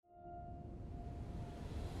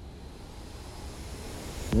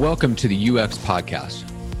Welcome to the UX Podcast,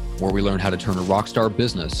 where we learn how to turn a rockstar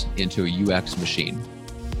business into a UX machine.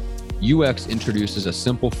 UX introduces a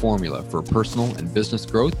simple formula for personal and business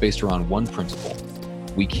growth based around one principle.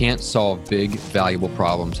 We can't solve big, valuable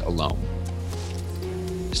problems alone.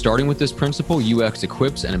 Starting with this principle, UX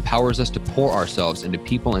equips and empowers us to pour ourselves into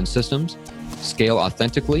people and systems, scale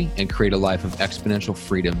authentically, and create a life of exponential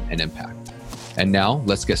freedom and impact. And now,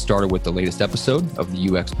 let's get started with the latest episode of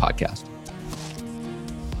the UX Podcast.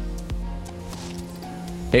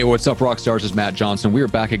 Hey, what's up, Rockstars? This is Matt Johnson. We are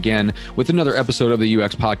back again with another episode of the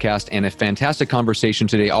UX Podcast and a fantastic conversation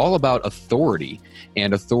today all about authority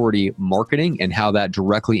and authority marketing and how that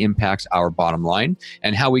directly impacts our bottom line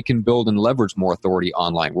and how we can build and leverage more authority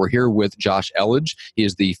online. We're here with Josh Elledge. He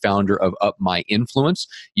is the founder of Up My Influence.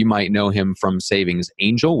 You might know him from Savings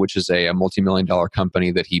Angel, which is a multi-million-dollar company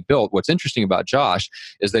that he built. What's interesting about Josh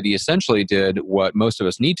is that he essentially did what most of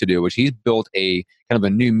us need to do, which he's built a kind of a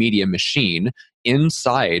new media machine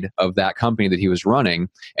inside of that company that he was running.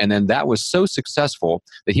 And then that was so successful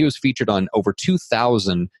that he was featured on over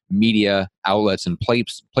 2,000 media outlets and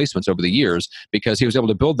placements over the years because he was able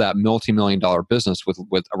to build that multi-million-dollar business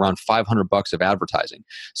with around $500 of advertising.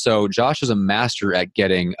 So Josh is a master at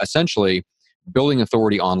getting essentially building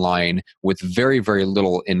authority online with very, very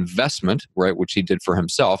little investment, right, which he did for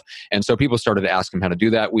himself. And so people started to ask him how to do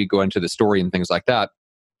that. We go into the story and things like that.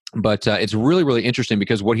 But it's really, really interesting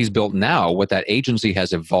because what he's built now, what that agency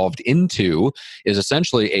has evolved into is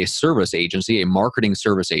essentially a service agency, a marketing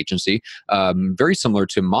service agency, very similar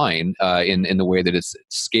to mine in the way that it's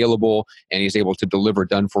scalable and he's able to deliver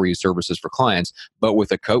done-for-you services for clients, but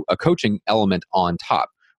with a coaching element on top.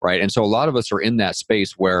 Right. And so a lot of us are in that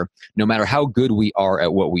space where no matter how good we are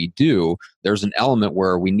at what we do, there's an element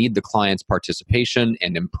where we need the client's participation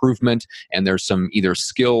and improvement. And there's some either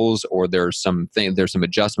skills or there's some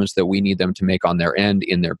adjustments that we need them to make on their end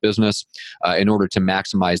in their business in order to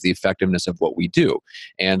maximize the effectiveness of what we do.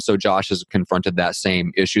 And so Josh has confronted that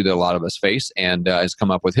same issue that a lot of us face and has come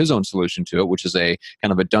up with his own solution to it, which is a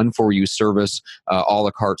kind of a done-for-you service, a la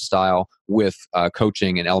carte style with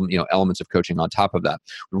coaching and elements of coaching on top of that.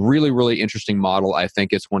 Really, really interesting model. I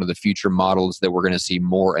think it's one of the future models that we're going to see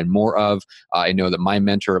more and more of. I know that my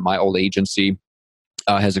mentor at my old agency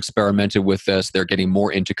has experimented with this. They're getting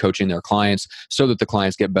more into coaching their clients so that the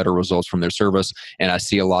clients get better results from their service. And I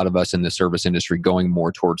see a lot of us in the service industry going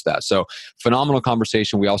more towards that. So phenomenal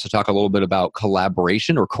conversation. We also talk a little bit about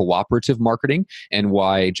collaboration or cooperative marketing and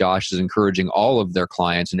why Josh is encouraging all of their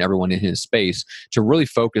clients and everyone in his space to really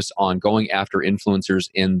focus on going after influencers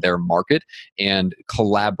in their market and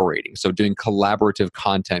collaborating. So doing collaborative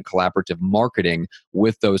content, collaborative marketing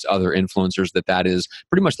with those other influencers, that is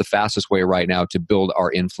pretty much the fastest way right now to build our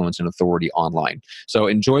influence and authority online. So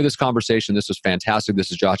enjoy this conversation. This was fantastic. This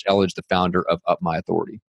is Josh Elledge, the founder of Up My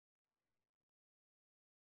Authority.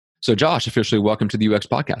 So Josh, officially welcome to the UX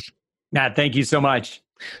Podcast. Matt, thank you so much.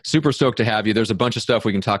 Super stoked to have you. There's a bunch of stuff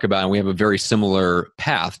we can talk about, and we have a very similar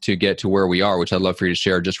path to get to where we are, which I'd love for you to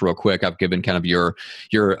share just real quick. I've given kind of your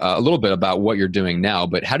a little bit about what you're doing now,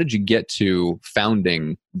 but how did you get to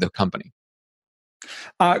founding the company?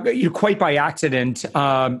 Quite by accident.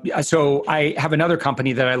 So I have another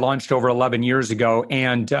company that I launched over 11 years ago.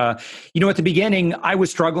 And, at the beginning, I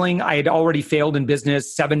was struggling. I had already failed in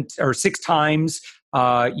business 7 or 6 times.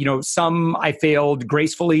 Some I failed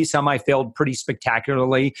gracefully, some I failed pretty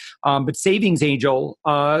spectacularly. But Savings Angel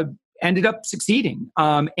ended up succeeding.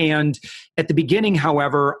 And at the beginning,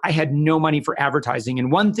 however, I had no money for advertising.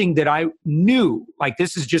 And one thing that I knew, like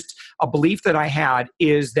this is just a belief that I had,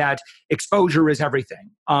 is that exposure is everything.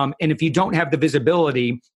 And if you don't have the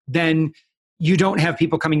visibility, then you don't have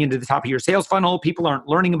people coming into the top of your sales funnel. People aren't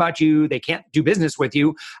learning about you. They can't do business with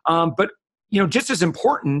you. But just as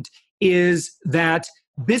important is that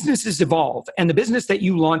businesses evolve. And the business that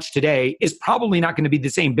you launch today is probably not going to be the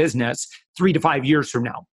same business 3 to 5 years from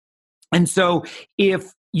now. And so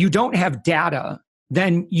if you don't have data,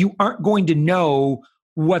 then you aren't going to know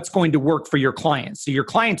what's going to work for your clients. So your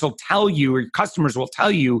clients will tell you, or your customers will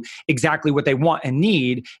tell you exactly what they want and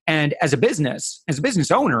need. And as a business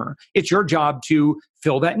owner, it's your job to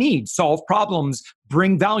fill that need, solve problems,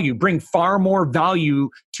 bring value, bring far more value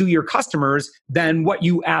to your customers than what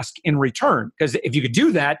you ask in return. Because if you could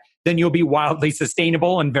do that, then you'll be wildly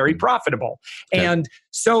sustainable and very profitable. Okay. And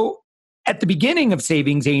so at the beginning of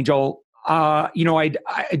Savings Angel,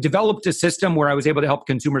 I developed a system where I was able to help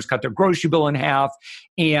consumers cut their grocery bill in half.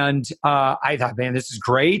 And I thought, man, this is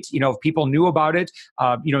great. If people knew about it,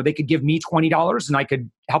 they could give me $20 and I could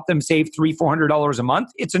help them save $300-400 a month.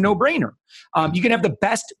 It's a no-brainer. You can have the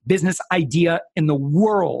best business idea in the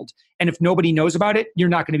world, and if nobody knows about it, you're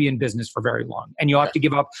not going to be in business for very long, and you'll have to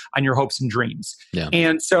give up on your hopes and dreams. Yeah.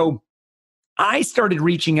 And so I started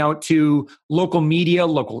reaching out to local media,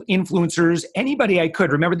 local influencers, anybody I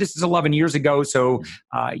could. Remember, this is 11 years ago, so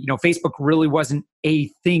Facebook really wasn't a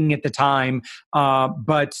thing at the time.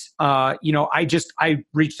 But I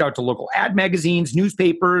reached out to local ad magazines,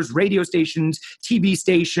 newspapers, radio stations, TV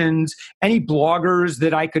stations, any bloggers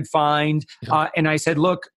that I could find. And I said,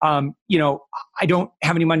 look, I don't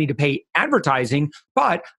have any money to pay advertising,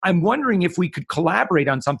 but I'm wondering if we could collaborate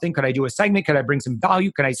on something. Could I do a segment? Could I bring some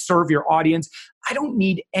value? Could I serve your audience? I don't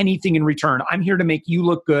need anything in return. I'm here to make you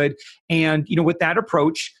look good. And, with that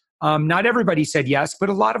approach, not everybody said yes, but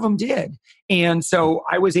a lot of them did. And so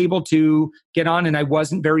I was able to get on, and I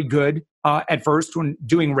wasn't very good at first when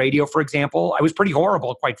doing radio, for example. I was pretty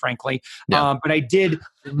horrible, quite frankly. Yeah. But I did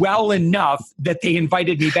well enough that they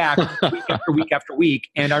invited me back week after week after week.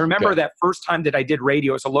 And I remember that first time that I did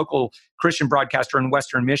radio as a local Christian broadcaster in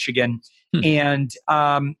Western Michigan. And,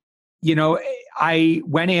 I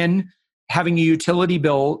went in having a utility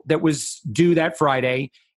bill that was due that Friday.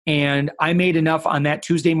 And I made enough on that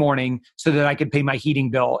Tuesday morning so that I could pay my heating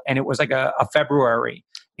bill. And it was like a February.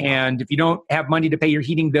 And if you don't have money to pay your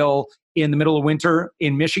heating bill in the middle of winter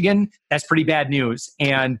in Michigan, that's pretty bad news.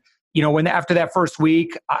 And, after that first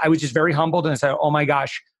week, I was just very humbled and I said, oh my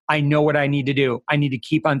gosh, I know what I need to do. I need to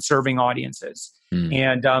keep on serving audiences.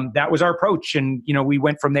 And that was our approach. And, we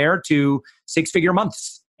went from there to 6-figure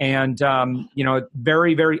months. And,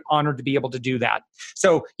 very, very honored to be able to do that.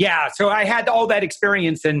 So I had all that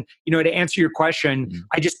experience. And, to answer your question,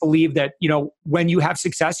 I just believe that, when you have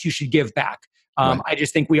success, you should give back. Right. I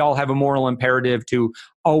just think we all have a moral imperative to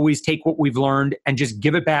always take what we've learned and just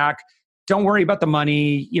give it back. Don't worry about the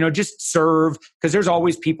money, just serve, because there's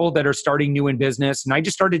always people that are starting new in business. And I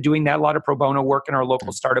just started doing that, a lot of pro bono work in our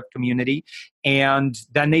local startup community. And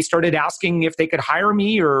then they started asking if they could hire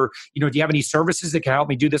me or, do you have any services that can help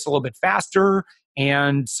me do this a little bit faster?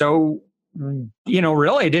 And so,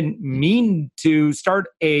 really, I didn't mean to start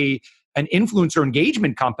an influencer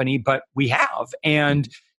engagement company, but we have. And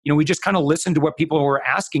we just kind of listened to what people were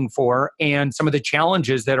asking for and some of the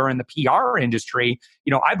challenges that are in the PR industry.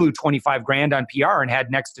 I blew $25,000 on PR and had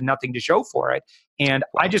next to nothing to show for it. And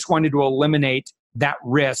I just wanted to eliminate that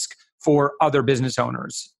risk for other business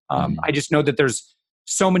owners. I just know that there's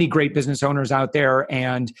so many great business owners out there.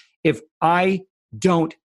 And if I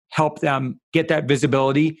don't help them get that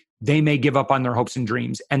visibility, they may give up on their hopes and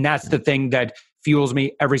dreams. And that's the thing that fuels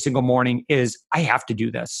me every single morning is I have to do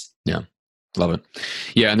this. Yeah. Love it.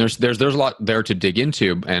 Yeah. And there's a lot there to dig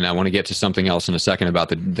into. And I want to get to something else in a second about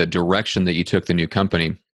the direction that you took the new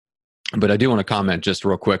company. But I do want to comment just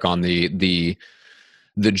real quick on the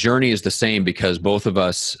journey is the same because both of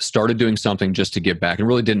us started doing something just to give back and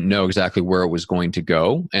really didn't know exactly where it was going to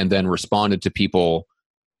go. And then responded to people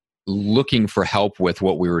looking for help with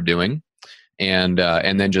what we were doing. And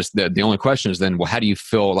then just the only question is then, well, how do you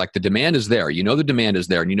feel like the demand is there? The demand is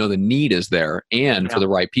there and the need is there. And for the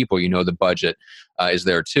right people, the budget is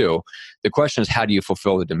there too. The question is, how do you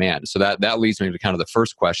fulfill the demand? So that leads me to kind of the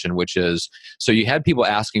first question, which is, so you had people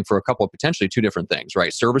asking for a couple of potentially two different things,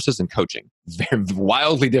 right? Services and coaching,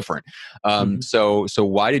 wildly different. So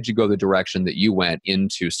why did you go the direction that you went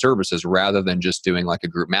into services rather than just doing like a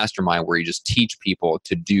group mastermind where you just teach people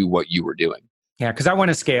to do what you were doing? Yeah, because I want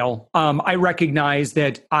to scale. I recognize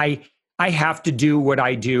that I have to do what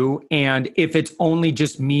I do. And if it's only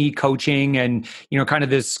just me coaching and, kind of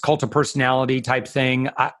this cult of personality type thing,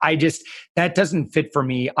 that doesn't fit for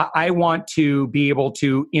me. I want to be able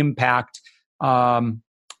to impact. I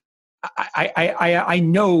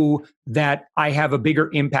know that I have a bigger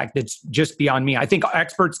impact that's just beyond me. I think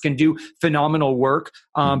experts can do phenomenal work,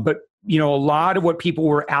 but a lot of what people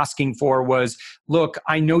were asking for was, look,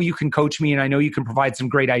 I know you can coach me and I know you can provide some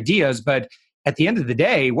great ideas, but at the end of the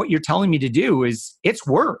day, what you're telling me to do it's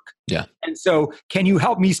work. Yeah. And so can you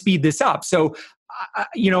help me speed this up? So,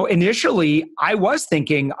 initially I was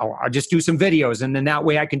thinking, I'll just do some videos and then that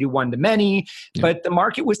way I can do one-to-many. Yeah. But the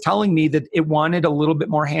market was telling me that it wanted a little bit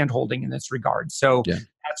more hand-holding in this regard. So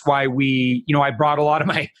that's why I brought a lot of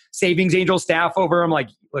my Savings Angel staff over. I'm like,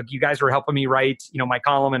 look, you guys were helping me write, my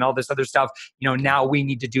column and all this other stuff. Now we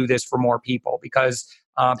need to do this for more people because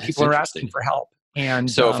people are asking for help.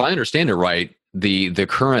 And so if I understand it right, the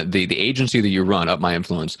current, the agency that you run, Up My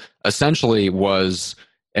Influence, essentially was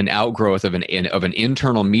an outgrowth of an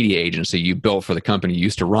internal media agency you built for the company you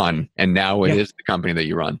used to run, and now it is the company that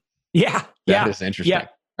you run. Yeah. That is interesting. Yeah.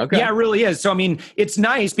 Okay. Yeah, it really is. So, I mean, it's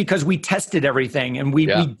nice because we tested everything and we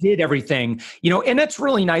did everything, and it's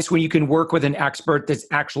really nice when you can work with an expert that's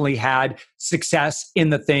actually had success in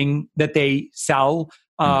the thing that they sell.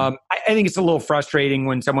 I think it's a little frustrating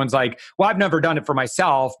when someone's like, well, I've never done it for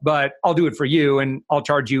myself, but I'll do it for you and I'll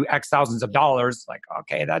charge you X thousands of dollars. Like,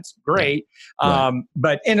 okay, that's great. Right.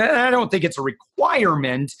 But I don't think it's a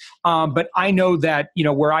requirement. But I know that,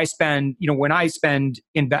 where I spend, when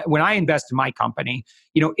I invest in my company,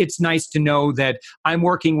 it's nice to know that I'm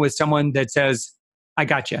working with someone that says, I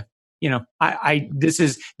got you. This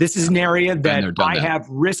is an area that I have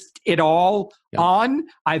risked it all on.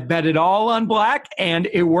 I've bet it all on black and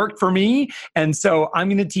it worked for me. And so I'm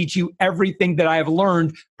going to teach you everything that I have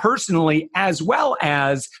learned personally as well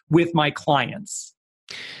as with my clients.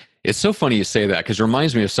 It's so funny you say that because it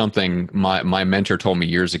reminds me of something my mentor told me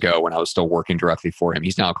years ago when I was still working directly for him.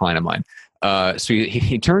 He's now a client of mine. So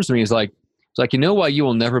he turns to me, he's like, you know why you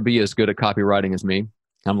will never be as good at copywriting as me?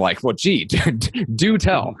 I'm like, well, gee, do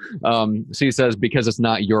tell. So he says, because it's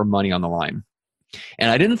not your money on the line.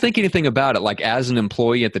 And I didn't think anything about it. Like as an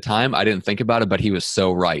employee at the time, I didn't think about it, but he was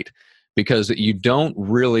so right. Because you don't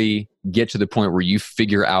really get to the point where you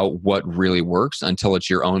figure out what really works until it's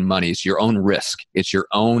your own money. It's your own risk. It's your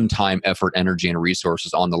own time, effort, energy, and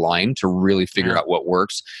resources on the line to really figure out what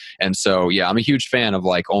works. And so, I'm a huge fan of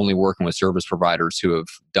like only working with service providers who have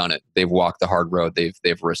done it. They've walked the hard road. They've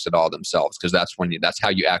risked it all themselves because that's how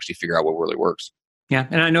you actually figure out what really works. Yeah,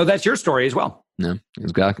 and I know that's your story as well. Yeah,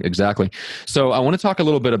 exactly. So I want to talk a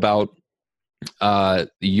little bit about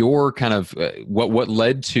your kind of what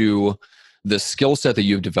led to the skill set that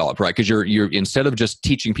you've developed, right? Because you're instead of just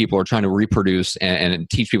teaching people or trying to reproduce and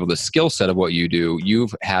teach people the skill set of what you do,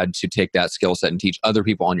 you've had to take that skill set and teach other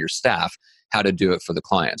people on your staff how to do it for the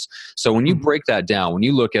clients. So when you break that down, when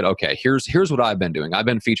you look at, okay, here's what I've been doing. I've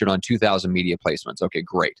been featured on 2,000 media placements. Okay,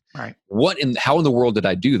 great. Right. How in the world did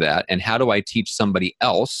I do that? And how do I teach somebody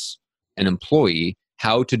else, an employee,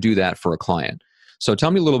 how to do that for a client? So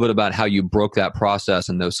tell me a little bit about how you broke that process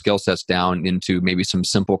and those skill sets down into maybe some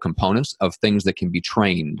simple components of things that can be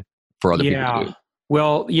trained for other people to do.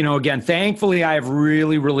 Well, again, thankfully, I have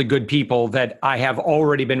really, really good people that I have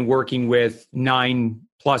already been working with 9+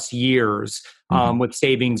 years with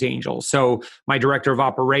Savings Angels. So my director of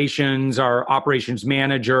operations, our operations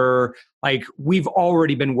manager, like we've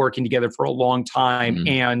already been working together for a long time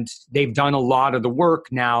and they've done a lot of the work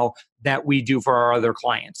now that we do for our other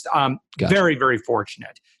clients. Gotcha. Very, very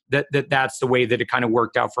fortunate that's the way that it kind of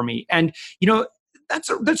worked out for me. And, that's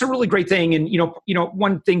a really great thing. And,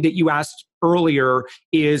 one thing that you asked earlier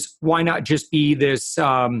is why not just be this,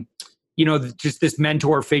 just this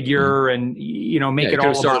mentor figure and, make it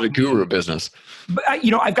all start about a guru business. But,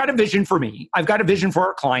 I've got a vision for me. I've got a vision for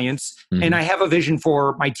our clients and I have a vision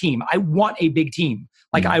for my team. I want a big team.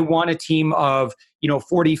 Like I want a team of,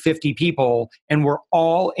 40, 50 people, and we're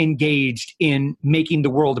all engaged in making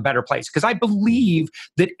the world a better place. Because I believe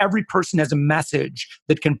that every person has a message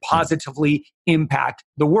that can positively impact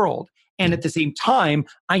the world. And at the same time,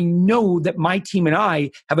 I know that my team and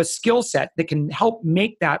I have a skill set that can help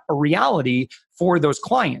make that a reality for those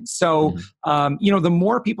clients. So, the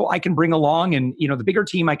more people I can bring along and, the bigger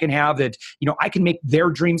team I can have that, I can make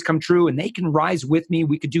their dreams come true and they can rise with me.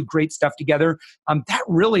 We could do great stuff together. That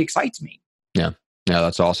really excites me. Yeah,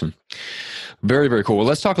 that's awesome. Very, very cool. Well,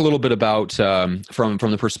 let's talk a little bit about from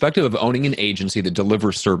the perspective of owning an agency that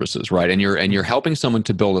delivers services, right? And you're helping someone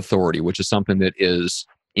to build authority, which is something that is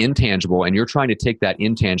intangible, and you're trying to take that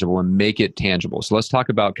intangible and make it tangible. So let's talk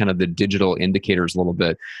about kind of the digital indicators a little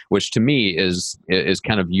bit, which to me is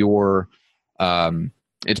kind of your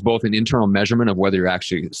it's both an internal measurement of whether you're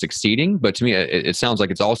actually succeeding, but to me, it sounds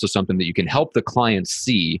like it's also something that you can help the client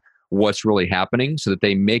see what's really happening so that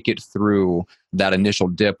they make it through that initial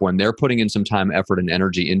dip when they're putting in some time, effort, and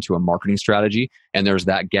energy into a marketing strategy. And there's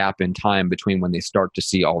that gap in time between when they start to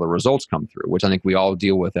see all the results come through, which I think we all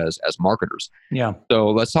deal with as marketers. Yeah.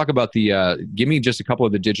 So let's talk about give me just a couple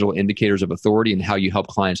of the digital indicators of authority and how you help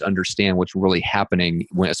clients understand what's really happening,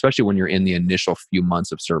 especially when you're in the initial few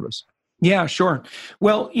months of service. Yeah, sure.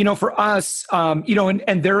 Well, for us,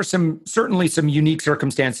 and there are certainly some unique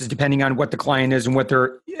circumstances depending on what the client is and what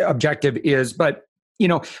their objective is. But,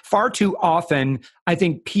 far too often, I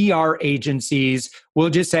think PR agencies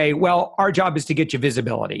will just say, well, our job is to get you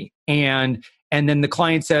visibility. And And then the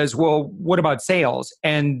client says, well, what about sales?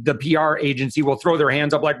 And the PR agency will throw their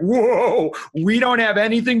hands up like, whoa, we don't have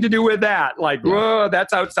anything to do with that. Like, whoa,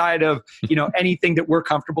 that's outside of, anything that we're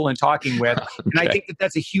comfortable in talking with. And I think that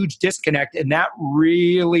that's a huge disconnect. And that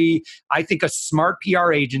really, I think a smart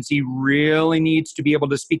PR agency really needs to be able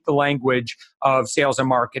to speak the language of sales and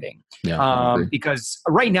marketing. Because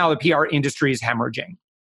right now the PR industry is hemorrhaging.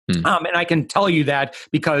 And I can tell you that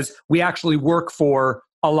because we actually work for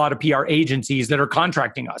a lot of PR agencies that are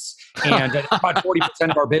contracting us. And about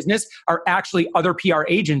 40% of our business are actually other PR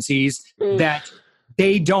agencies that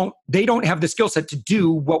they don't have the skill set to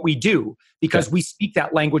do what we do, because we speak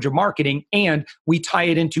that language of marketing and we tie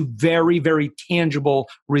it into very, very tangible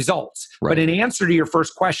results. But in answer to your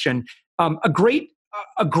first question, a great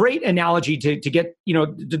analogy to get,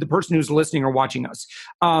 to the person who's listening or watching us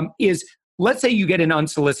is, let's say you get an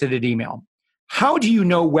unsolicited email. How do you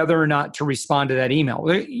know whether or not to respond to that email?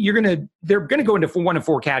 They're gonna go into one of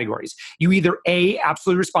four categories. You either A,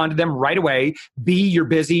 absolutely respond to them right away. B, you're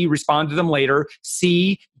busy, respond to them later.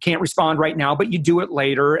 C, you can't respond right now, but you do it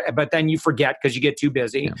later, but then you forget because you get too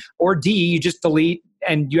busy. Yeah. Or D, you just delete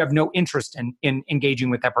and you have no interest in engaging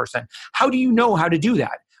with that person. How do you know how to do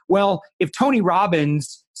that? Well, if Tony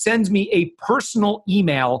Robbins sends me a personal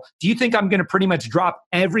email, do you think I'm going to pretty much drop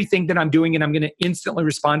everything that I'm doing and I'm going to instantly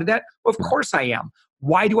respond to that? Well, of course I am.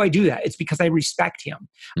 Why do I do that? It's because I respect him.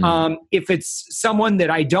 If it's someone that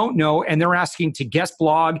I don't know and they're asking to guest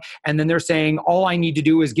blog and then they're saying, all I need to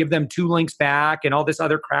do is give them 2 links back and all this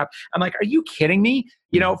other crap. I'm like, are you kidding me?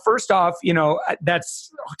 First off, that's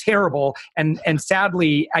terrible. And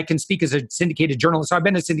sadly, I can speak as a syndicated journalist. So I've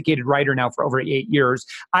been a syndicated writer now for over 8 years.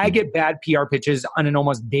 I get bad PR pitches on an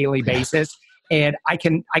almost daily basis. And I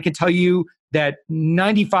can tell you that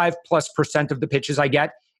 95+% of the pitches I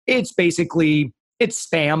get, it's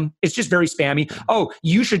spam. It's just very spammy. Oh,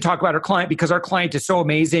 you should talk about our client because our client is so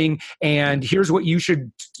amazing. And here's what you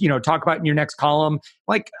should, talk about in your next column.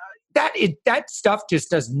 Like that stuff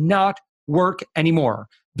just does not work anymore.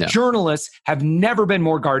 Yeah. Journalists have never been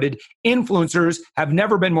more guarded. Influencers have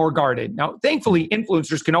never been more guarded. Now, thankfully,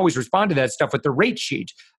 influencers can always respond to that stuff with the rate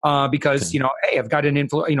sheet because, hey, I've got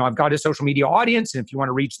I've got a social media audience. And if you want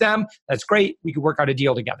to reach them, that's great. We could work out a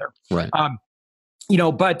deal together. Right.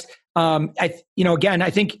 Again, I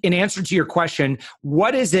think in answer to your question,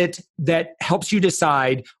 what is it that helps you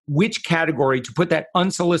decide which category to put that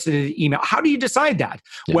unsolicited email? How do you decide that?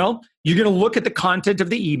 Yeah. Well, you're going to look at the content of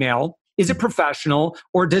the email. Is it professional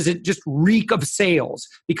or does it just reek of sales?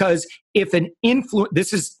 Because if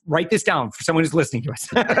write this down for someone who's listening to us.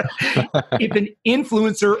 If an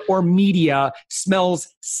influencer or media smells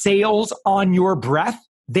sales on your breath,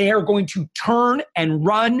 they are going to turn and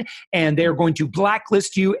run and they're going to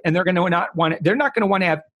blacklist you and they're not going to want to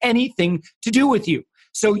have anything to do with you.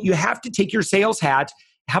 So you have to take your sales hat,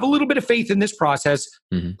 have a little bit of faith in this process,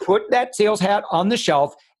 put that sales hat on the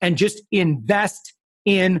shelf and just invest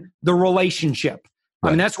in the relationship. Right.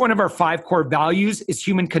 I mean, that's one of our 5 core values is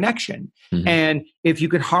human connection. And if you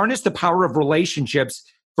could harness the power of relationships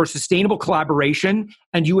for sustainable collaboration,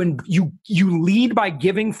 and you lead by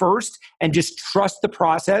giving first and just trust the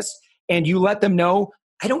process, and you let them know,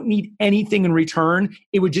 I don't need anything in return.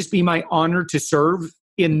 It would just be my honor to serve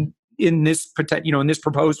in this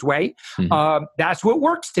proposed way. That's what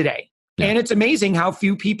works today. Yeah. And it's amazing how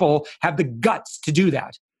few people have the guts to do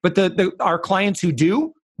that. But our clients who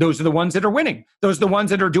do, those are the ones that are winning. Those are the ones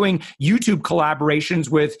that are doing YouTube collaborations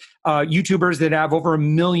with YouTubers that have over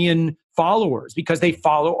 1 million followers because they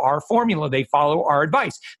follow our formula. They follow our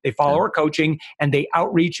advice. They follow our coaching and they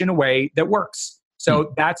outreach in a way that works.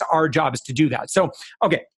 So that's our job is to do that. So,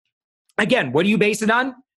 okay. Again, what do you base it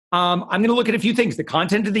on? I'm going to look at a few things. The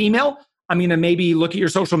content of the email. I'm going to maybe look at your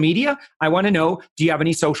social media. I want to know, do you have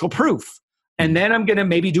any social proof? And then I'm going to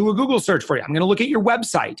maybe do a Google search for you. I'm going to look at your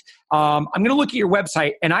website.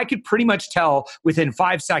 And I could pretty much tell within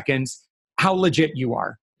 5 seconds how legit you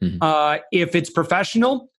are. If it's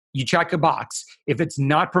professional, you check a box. If it's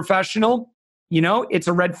not professional, it's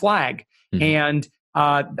a red flag. And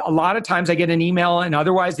a lot of times I get an email and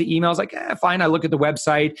otherwise the email's like, fine. I look at the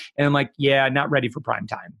website and I'm like, yeah, not ready for prime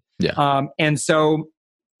time. Yeah. And so,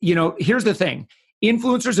 here's the thing.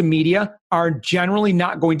 Influencers and media are generally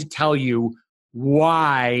not going to tell you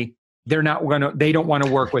why they don't want to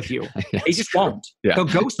work with you. They just won't. Yeah. They'll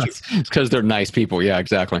ghost you. It's because they're nice people. Yeah,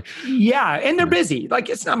 exactly. Yeah. And they're busy. Like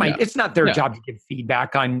it's not their job to give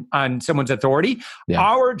feedback on someone's authority. Yeah.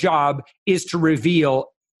 Our job is to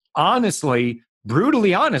reveal honestly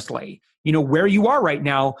brutally honestly, where you are right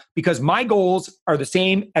now, because my goals are the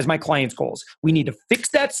same as my clients' goals. We need to fix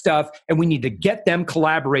that stuff and we need to get them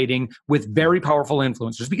collaborating with very powerful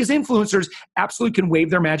influencers, because influencers absolutely can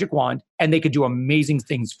wave their magic wand and they could do amazing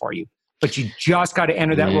things for you. But you just got to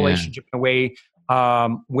enter that relationship in a way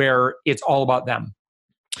where it's all about them.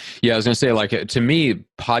 Yeah, I was going to say, like, to me,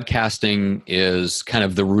 podcasting is kind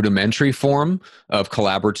of the rudimentary form of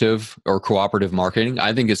collaborative or cooperative marketing.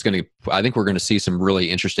 I think we're going to see some really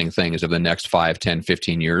interesting things over the next 5, 10,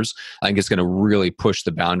 15 years. I think it's going to really push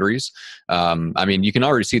the boundaries. I mean, you can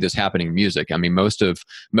already see this happening in music. I mean, most of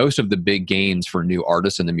the big gains for new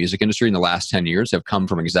artists in the music industry in the last 10 years have come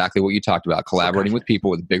from exactly what you talked about, collaborating with people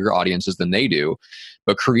with bigger audiences than they do,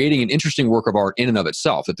 but creating an interesting work of art in and of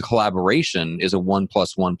itself, that the collaboration is a 1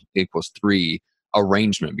 + 1 = 3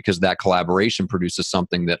 arrangement, because that collaboration produces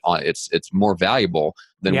something that it's more valuable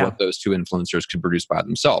than what those two influencers could produce by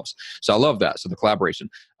themselves. So I love that. So the collaboration.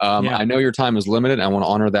 I know your time is limited. I want to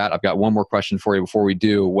honor that. I've got one more question for you before we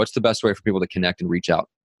do. What's the best way for people to connect and reach out?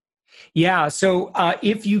 Yeah. So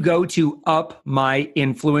if you go to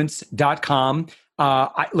upmyinfluence.com,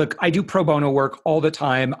 I do pro bono work all the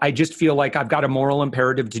time. I just feel like I've got a moral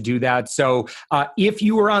imperative to do that. So if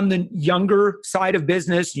you are on the younger side of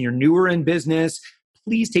business and you're newer in business,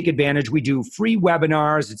 please take advantage. We do free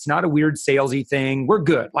webinars. It's not a weird salesy thing. We're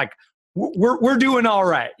good. Like, we're doing all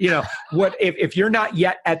right. If you're not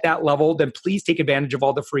yet at that level, then please take advantage of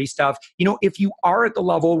all the free stuff. If you are at the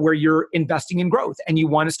level where you're investing in growth and you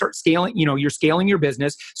want to start scaling, you're scaling your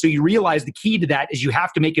business. So you realize the key to that is you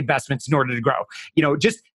have to make investments in order to grow.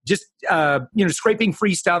 Scraping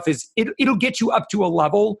free stuff it'll get you up to a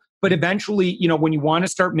level, but eventually, when you want to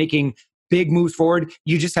start making big moves forward,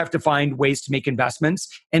 you just have to find ways to make investments.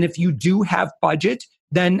 And if you do have budget,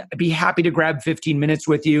 then I'd be happy to grab 15 minutes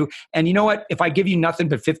with you. And you know what? If I give you nothing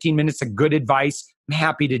but 15 minutes of good advice, I'm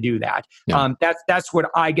happy to do that. Yeah. That's what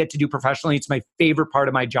I get to do professionally. It's my favorite part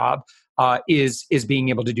of my job, is being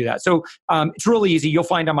able to do that. So it's really easy. You'll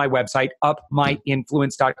find on my website,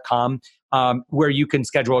 upmyinfluence.com, where you can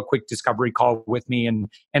schedule a quick discovery call with me. And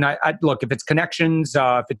I look, if it's connections,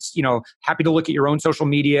 if it's, happy to look at your own social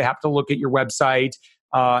media, happy to look at your website,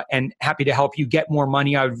 and happy to help you get more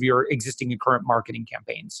money out of your existing and current marketing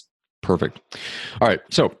campaigns. Perfect. All right.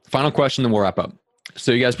 So final question, then we'll wrap up.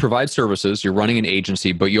 So you guys provide services, you're running an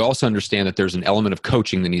agency, but you also understand that there's an element of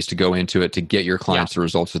coaching that needs to go into it to get your clients the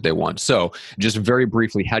results that they want. So just very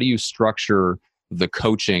briefly, how do you structure the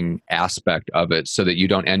coaching aspect of it so that you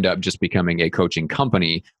don't end up just becoming a coaching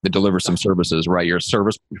company that delivers some services, right? You're a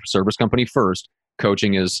service company first,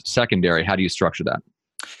 coaching is secondary. How do you structure that?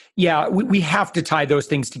 Yeah, we have to tie those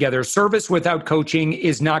things together. Service without coaching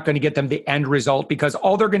is not going to get them the end result, because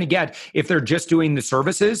all they're going to get if they're just doing the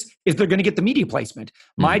services is they're going to get the media placement.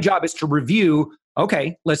 My job is to review,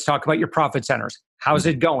 okay, let's talk about your profit centers. How's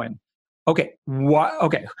it going? Okay,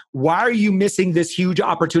 why are you missing this huge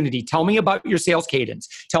opportunity? Tell me about your sales cadence.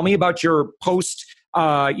 Tell me about your post.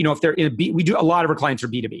 If they're in we do a lot of our clients are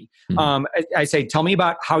B2B. I say, tell me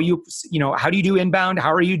about how do you do inbound?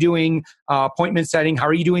 How are you doing appointment setting? How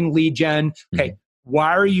are you doing lead gen? Okay.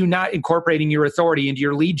 Why are you not incorporating your authority into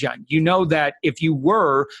your lead gen? You know that if you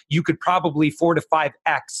were, you could probably 4 to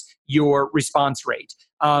 5x your response rate.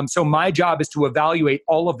 So my job is to evaluate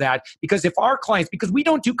all of that, because if our clients, because we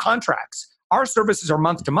don't do contracts, our services are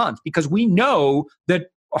month to month, because we know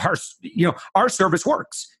that our service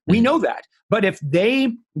works. We know that. But if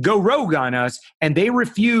they go rogue on us and they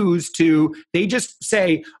just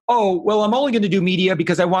say, oh, well, I'm only going to do media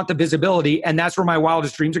because I want the visibility, and that's where my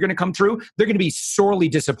wildest dreams are going to come true, they're going to be sorely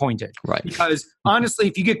disappointed. Right. Because honestly,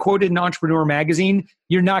 if you get quoted in Entrepreneur Magazine,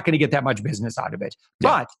 you're not going to get that much business out of it. Yeah.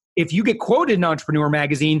 But if you get quoted in Entrepreneur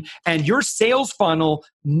Magazine and your sales funnel,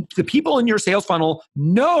 the people in your sales funnel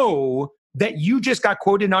know that you just got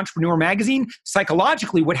quoted in Entrepreneur Magazine,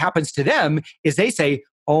 psychologically what happens to them is they say,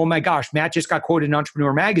 oh my gosh, Matt just got quoted in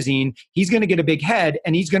Entrepreneur Magazine. He's going to get a big head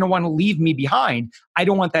and he's going to want to leave me behind. I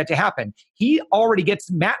don't want that to happen. Matt already gets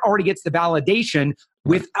the validation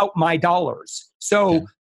without my dollars. So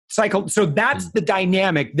that's the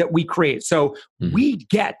dynamic that we create. So we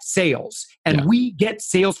get sales and we get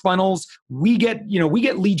sales funnels. We get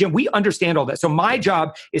lead gen. We understand all that. So my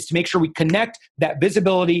job is to make sure we connect that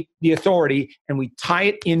visibility, the authority, and we tie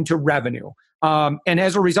it into revenue. And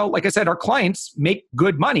as a result, like I said, our clients make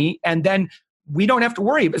good money, and then we don't have to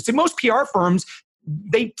worry. But see, most PR firms,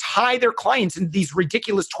 they tie their clients into these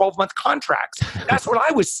ridiculous 12-month contracts. That's what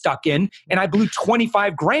I was stuck in, and I blew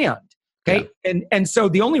 $25,000. Okay. Yeah. And so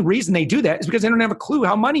the only reason they do that is because they don't have a clue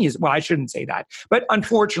how money is. Well, I shouldn't say that, but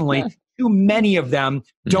unfortunately, too many of them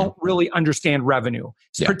don't really understand revenue,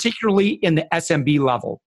 particularly in the SMB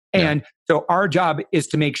level. And so our job is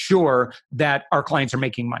to make sure that our clients are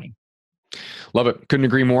making money. Love it. Couldn't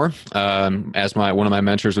agree more. As one of my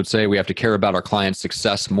mentors would say, we have to care about our clients'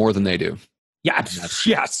 success more than they do. Yeah,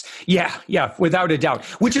 without a doubt.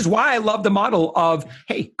 Which is why I love the model of,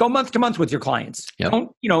 hey, go month to month with your clients.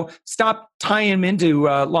 Don't, stop tying them into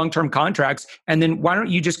long-term contracts, and then why don't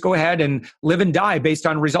you just go ahead and live and die based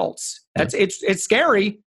on results? It's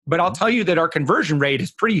scary, but I'll tell you that our conversion rate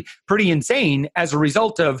is pretty insane as a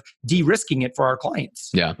result of de-risking it for our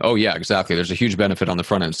clients. Yeah. Oh, yeah. Exactly. There's a huge benefit on the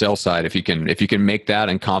front end sales side if you can make that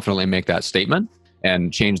and confidently make that statement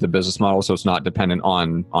and change the business model so it's not dependent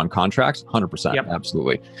on contracts. 100%. Yep.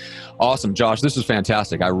 Absolutely. Awesome, Josh. This is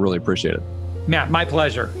fantastic. I really appreciate it. Matt, my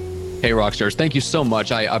pleasure. Hey, Rockstars, thank you so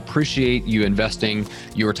much. I appreciate you investing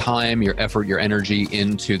your time, your effort, your energy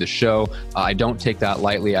into the show. I don't take that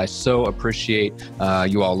lightly. I so appreciate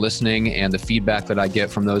you all listening and the feedback that I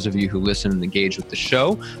get from those of you who listen and engage with the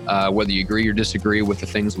show. Whether you agree or disagree with the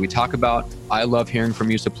things we talk about, I love hearing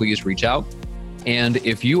from you, so please reach out. And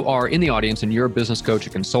if you are in the audience and you're a business coach, a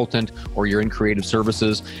consultant, or you're in creative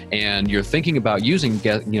services and you're thinking about using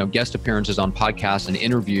guest appearances on podcasts and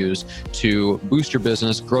interviews to boost your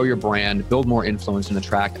business, grow your brand, build more influence, and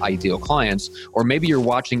attract ideal clients, or maybe you're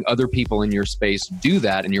watching other people in your space do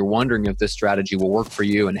that and you're wondering if this strategy will work for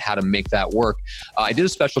you and how to make that work, I did a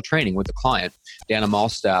special training with a client, Dana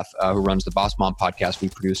Malstaff, who runs the Boss Mom podcast. We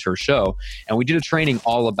produced her show, and we did a training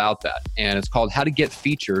all about that. And it's called How to Get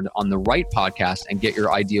Featured on the Right Podcast and Get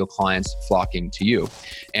Your Ideal Clients Flocking to You.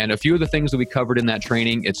 And a few of the things that we covered in that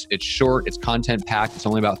training, it's short, it's content packed, it's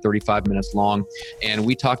only about 35 minutes long. And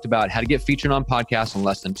we talked about how to get featured on podcasts in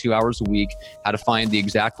less than 2 hours a week, how to find the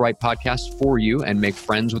exact right podcast for you and make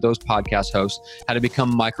friends with those podcast hosts, how to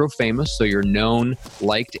become micro famous so you're known,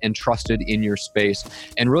 liked, and trusted in your space,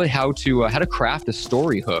 and really how to craft a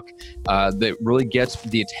story hook that really gets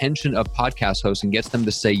the attention of podcast hosts and gets them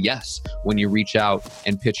to say yes when you reach out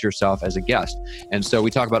and pitch yourself as a guest. And so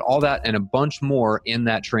we talk about all that and a bunch more in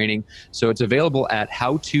that training. So it's available at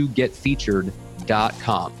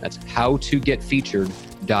howtogetfeatured.com. That's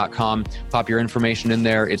howtogetfeatured.com. Pop your information in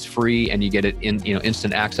there. It's free and you get it in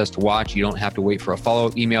instant access to watch. You don't have to wait for a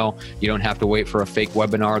follow-up email. You don't have to wait for a fake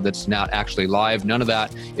webinar that's not actually live. None of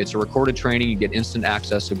that. It's a recorded training. You get instant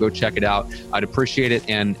access. So go check it out. I'd appreciate it.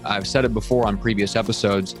 And I've said it before on previous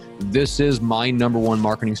episodes. This is my number one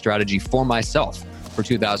marketing strategy for myself for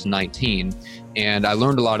 2019. And I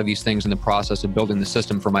learned a lot of these things in the process of building the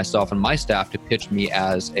system for myself and my staff to pitch me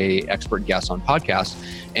as a expert guest on podcasts.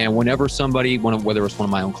 And whenever somebody, whether it's one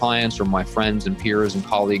of my own clients or my friends and peers and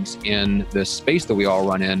colleagues in the space that we all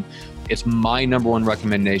run in, it's my number one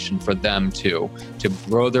recommendation for them to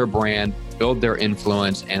grow their brand, build their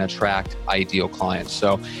influence, and attract ideal clients.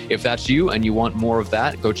 So if that's you and you want more of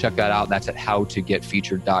that, go check that out. That's at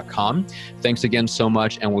howtogetfeatured.com. Thanks again so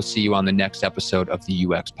much, and we'll see you on the next episode of the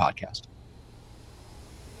UX Podcast.